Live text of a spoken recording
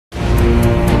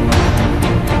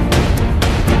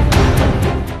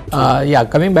Yeah,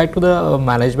 coming back to the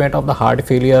management of the heart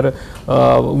failure,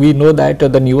 we know that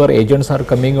the newer agents are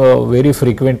coming very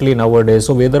frequently nowadays.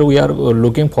 So whether we are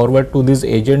looking forward to these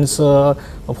agents for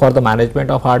the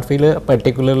management of heart failure,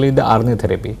 particularly the RNA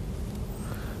therapy.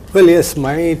 Well, yes,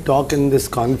 my talk in this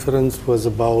conference was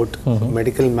about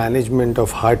medical management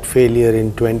of heart failure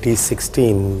in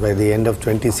 2016. By the end of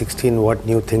 2016, what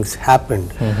new things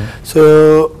happened.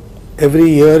 So every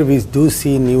year we do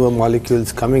see newer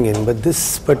molecules coming in, but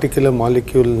this particular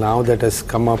molecule now that has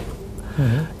come up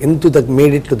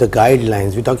made it to the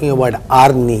guidelines. We're talking about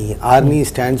ARNI. ARNI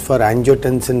stands for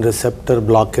angiotensin receptor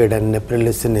blockade and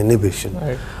neprilysin inhibition.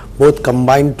 Right. Both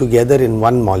combined together in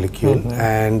one molecule,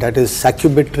 and that is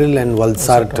sacubitril and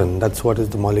valsartan. That's what is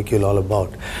the molecule all about.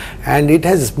 And it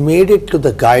has made it to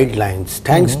the guidelines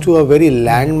thanks to a very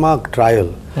landmark trial,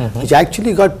 which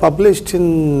actually got published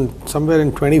in somewhere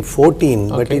in 2014,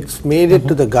 but it's made it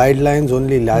to the guidelines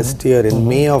only last year, in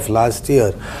May of last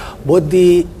year. Both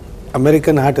the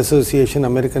American Heart Association,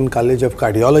 American College of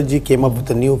Cardiology came up with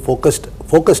a new focused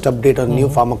update on new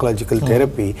pharmacological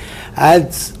therapy,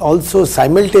 as also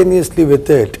simultaneously with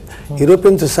it,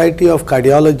 European Society of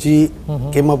Cardiology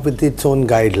came up with its own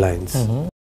guidelines.